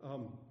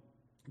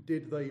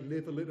 Did they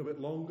live a little bit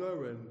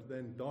longer and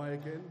then die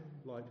again,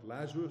 like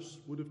Lazarus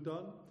would have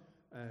done,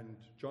 and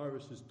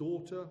Jairus'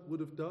 daughter would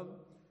have done?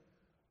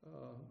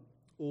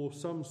 Or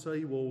some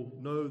say, well,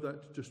 no,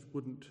 that just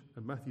wouldn't,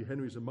 and Matthew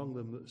Henry's among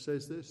them that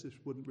says this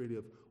wouldn't really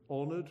have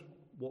honoured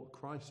what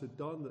Christ had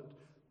done, that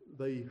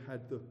they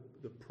had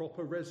the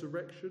proper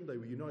resurrection, they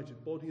were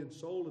united body and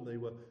soul, and they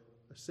were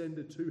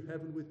ascended to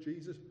heaven with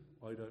Jesus.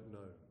 I don't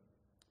know.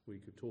 We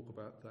could talk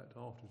about that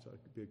afterwards.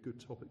 That could be a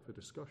good topic for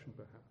discussion,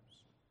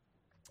 perhaps.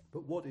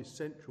 But what is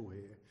central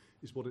here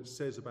is what it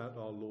says about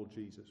our Lord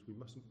Jesus. We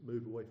mustn't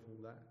move away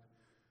from that.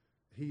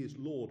 He is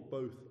Lord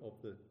both of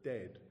the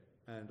dead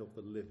and of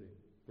the living.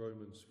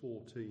 Romans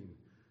 14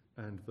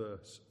 and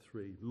verse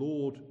 3.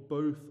 Lord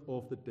both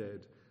of the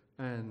dead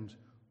and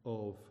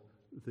of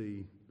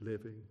the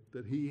living.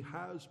 That he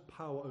has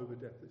power over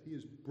death. That he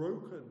has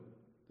broken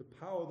the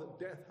power that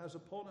death has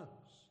upon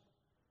us.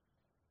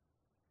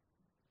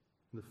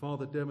 And the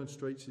Father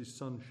demonstrates his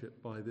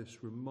sonship by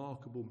this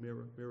remarkable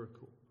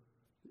miracle.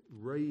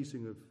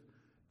 Raising of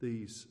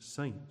these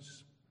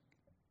saints.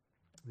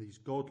 These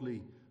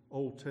godly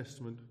Old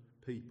Testament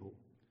people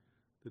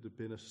that have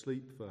been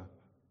asleep for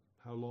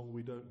how long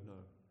we don't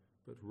know,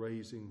 but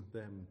raising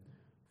them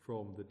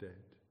from the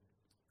dead.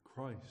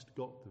 Christ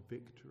got the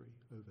victory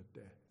over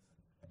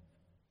death.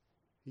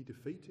 He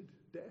defeated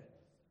death.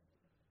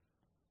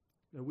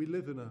 Now, we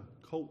live in a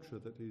culture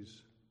that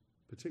is,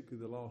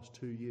 particularly the last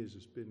 2 years,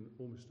 has been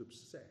almost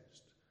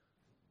obsessed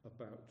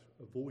about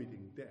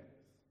avoiding death.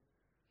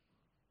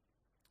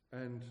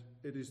 And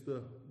it is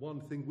the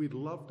one thing we'd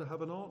love to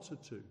have an answer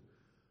to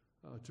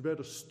be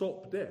able to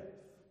stop death.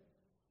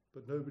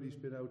 But nobody's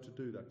been able to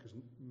do that because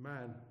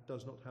man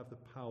does not have the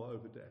power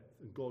over death,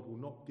 and God will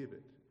not give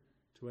it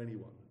to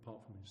anyone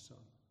apart from his Son.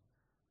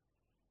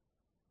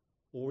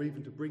 Or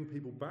even to bring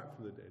people back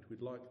from the dead.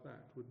 We'd like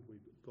that, wouldn't we?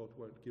 But God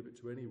won't give it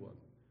to anyone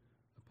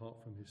apart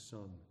from his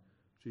Son,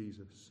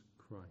 Jesus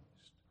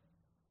Christ.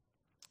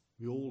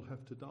 We all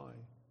have to die.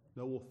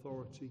 No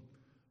authority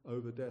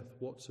over death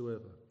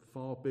whatsoever.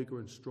 Far bigger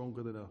and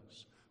stronger than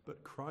us.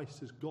 But Christ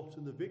has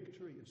gotten the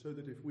victory, and so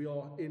that if we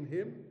are in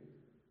him,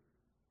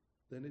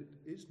 then it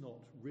is not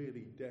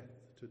really death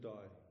to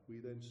die. We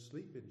then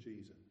sleep in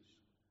Jesus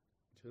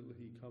until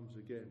he comes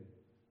again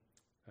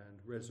and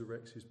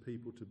resurrects his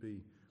people to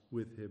be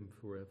with him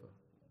forever.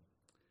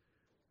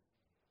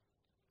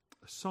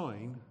 A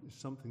sign is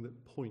something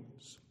that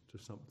points to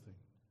something.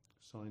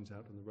 Signs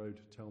out on the road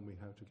tell me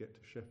how to get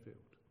to Sheffield.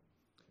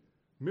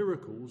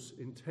 Miracles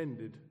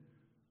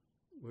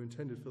were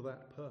intended for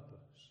that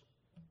purpose.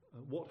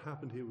 What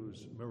happened here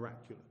was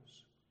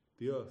miraculous.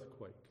 The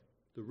earthquake,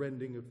 the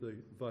rending of the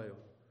veil,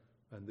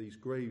 and these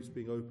graves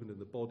being opened and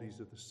the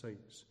bodies of the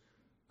saints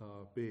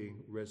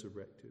being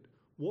resurrected.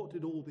 What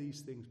did all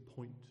these things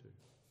point to?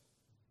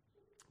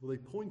 Well, they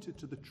pointed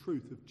to the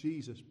truth of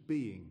Jesus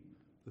being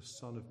the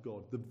Son of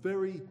God. The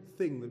very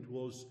thing that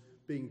was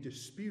being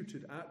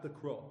disputed at the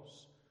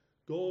cross.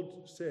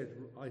 God said,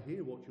 I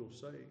hear what you're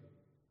saying.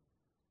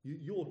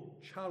 You're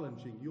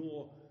challenging,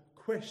 you're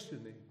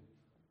questioning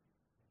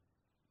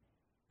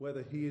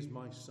whether he is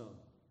my Son.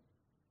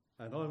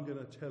 And I'm going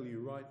to tell you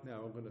right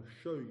now, I'm going to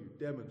show you,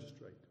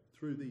 demonstrate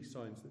through these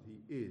signs that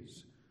he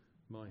is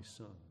my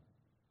Son.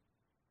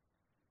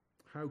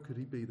 How could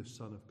he be the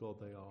Son of God,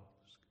 they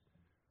ask.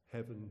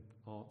 Heaven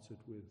answered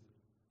with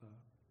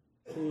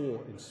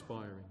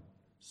awe-inspiring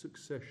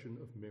succession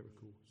of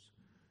miracles.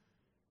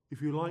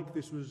 If you like,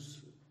 this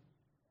was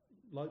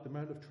like the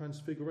Mount of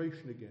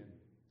Transfiguration again,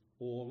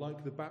 or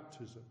like the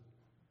baptism.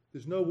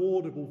 There's no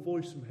audible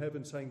voice from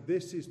heaven saying,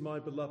 this is my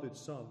beloved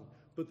Son,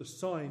 but the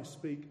signs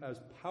speak as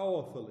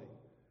powerfully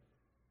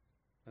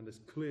and as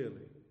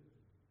clearly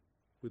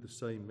with the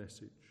same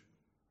message.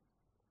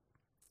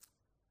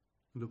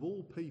 And of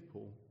all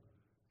people,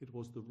 it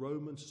was the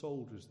Roman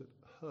soldiers that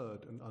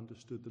heard and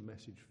understood the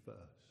message first.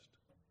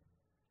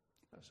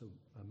 That's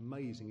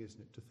amazing,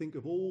 isn't it? To think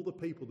of all the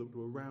people that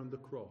were around the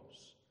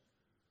cross.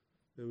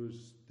 There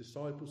was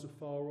disciples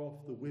afar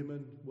off. The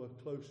women were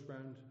close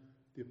round.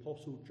 The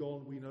Apostle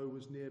John, we know,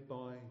 was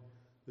nearby.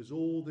 There's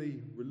all the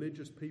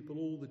religious people,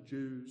 all the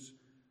Jews,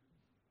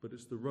 but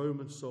it's the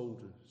Roman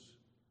soldiers.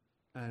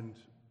 And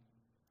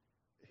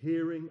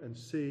hearing and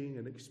seeing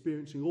and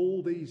experiencing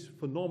all these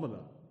phenomena,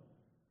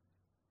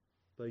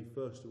 they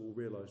first of all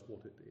realised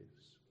what it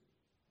is.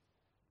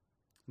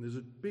 And there's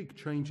a big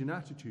change in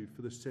attitude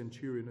for the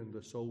centurion and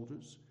the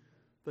soldiers.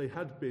 They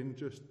had been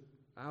just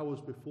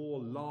hours before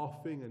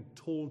laughing and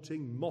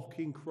taunting,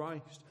 mocking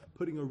Christ,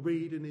 putting a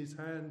reed in his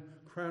hand,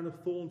 crown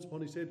of thorns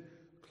upon his head,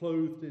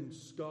 clothed in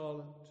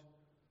scarlet.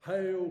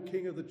 Hail,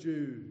 King of the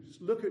Jews!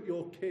 Look at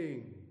your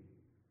king!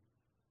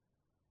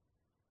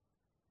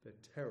 They're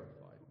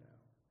terrified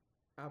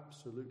now,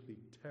 absolutely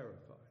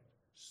terrified,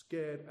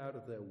 scared out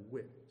of their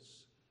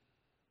wits.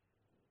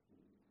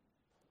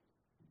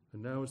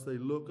 And now as they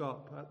look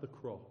up at the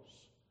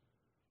cross,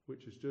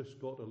 which has just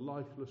got a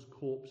lifeless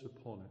corpse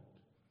upon it,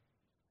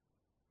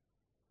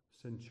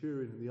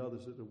 Centurion and the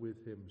others that are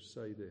with him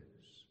say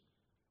this: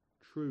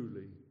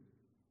 truly,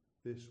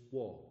 this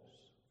was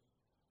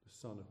the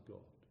Son of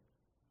God.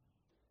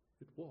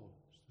 It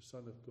was the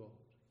Son of God.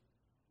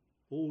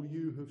 All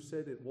you have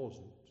said it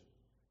wasn't,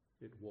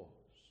 it was.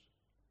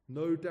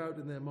 No doubt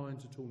in their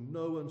minds at all,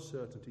 no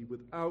uncertainty,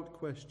 without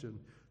question,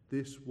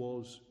 this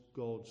was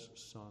God's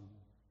Son.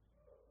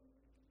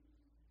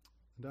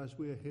 And as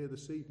we are here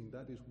this evening,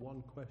 that is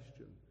one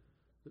question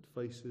that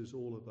faces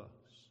all of us.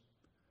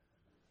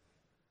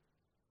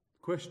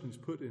 The question is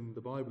put in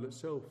the Bible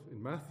itself,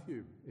 in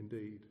Matthew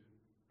indeed.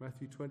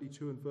 Matthew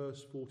 22 and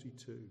verse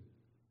 42.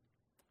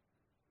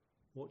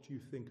 What do you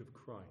think of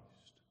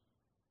Christ?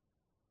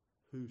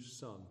 Whose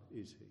son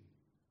is he?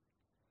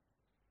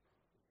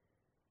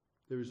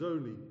 There is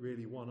only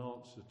really one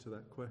answer to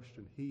that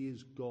question. He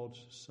is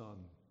God's Son.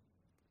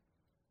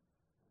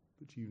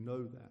 But do you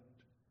know that?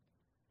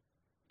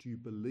 Do you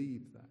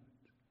believe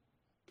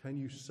that? Can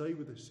you say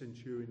with the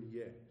centurion,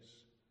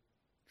 yes,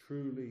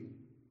 truly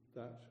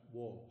that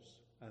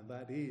was, and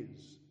that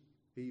is,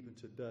 even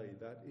today,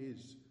 that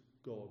is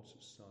God's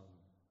Son.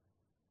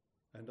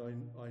 And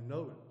I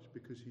know it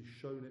because he's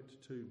shown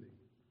it to me.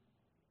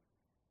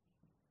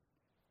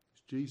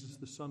 Is Jesus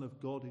the Son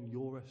of God in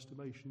your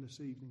estimation this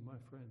evening, my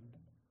friend?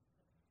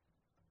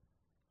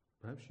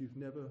 Perhaps you've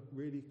never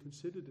really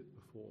considered it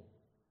before.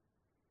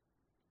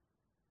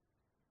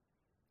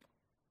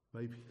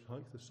 Maybe,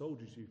 like the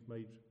soldiers, you've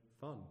made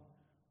fun,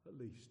 at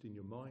least in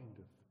your mind,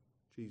 of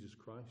Jesus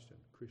Christ and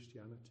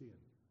Christianity and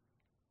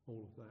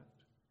all of that.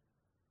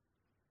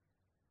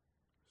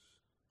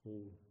 It's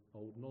all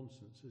old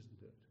nonsense,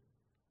 isn't it?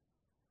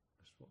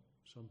 That's what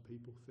some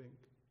people think.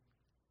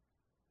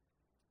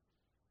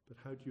 But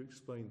how do you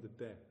explain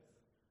the death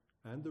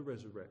and the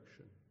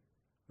resurrection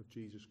of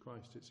Jesus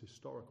Christ? It's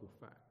historical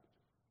fact.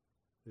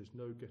 There's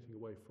no getting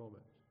away from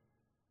it.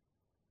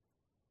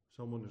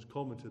 Someone has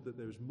commented that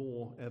there is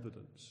more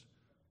evidence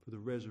for the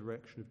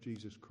resurrection of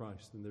Jesus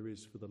Christ than there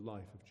is for the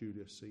life of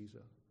Julius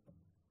Caesar.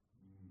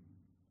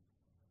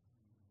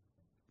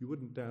 You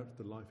wouldn't doubt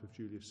the life of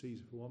Julius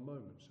Caesar for one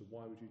moment, so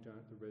why would you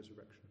doubt the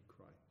resurrection of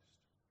Christ?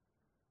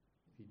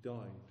 He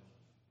died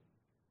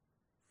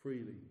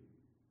freely,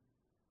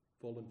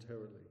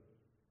 voluntarily,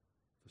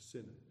 for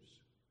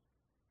sinners,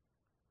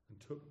 and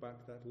took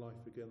back that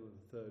life again on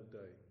the third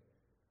day,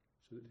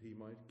 so that he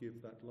might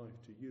give that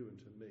life to you and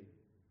to me,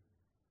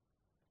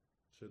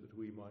 so that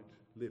we might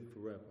live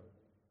forever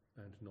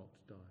and not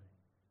die.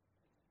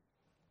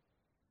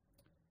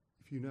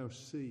 If you now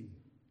see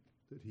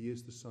that he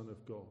is the Son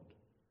of God,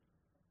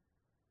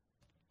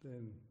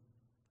 then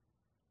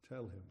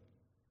tell him,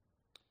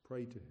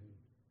 pray to him.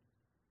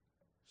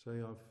 Say,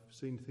 I've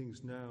seen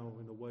things now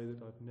in a way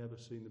that I've never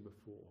seen them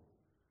before.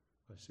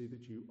 I see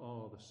that you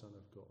are the Son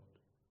of God.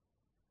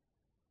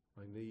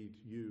 I need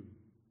you,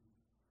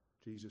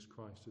 Jesus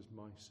Christ, as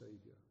my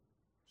Saviour.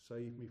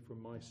 Save me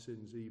from my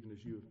sins even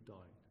as you have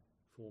died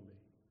for me.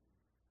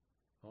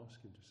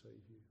 Ask him to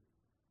save you.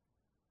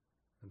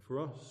 And for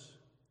us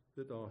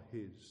that are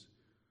his,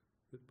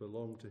 that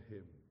belong to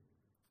him,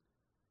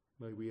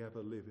 may we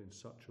ever live in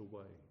such a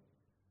way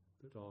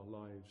that our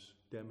lives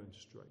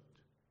demonstrate,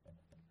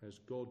 as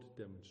God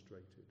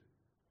demonstrated,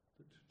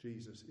 that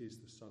Jesus is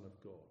the Son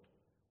of God.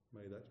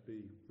 May that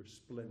be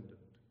resplendent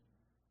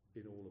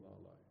in all of our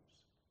lives.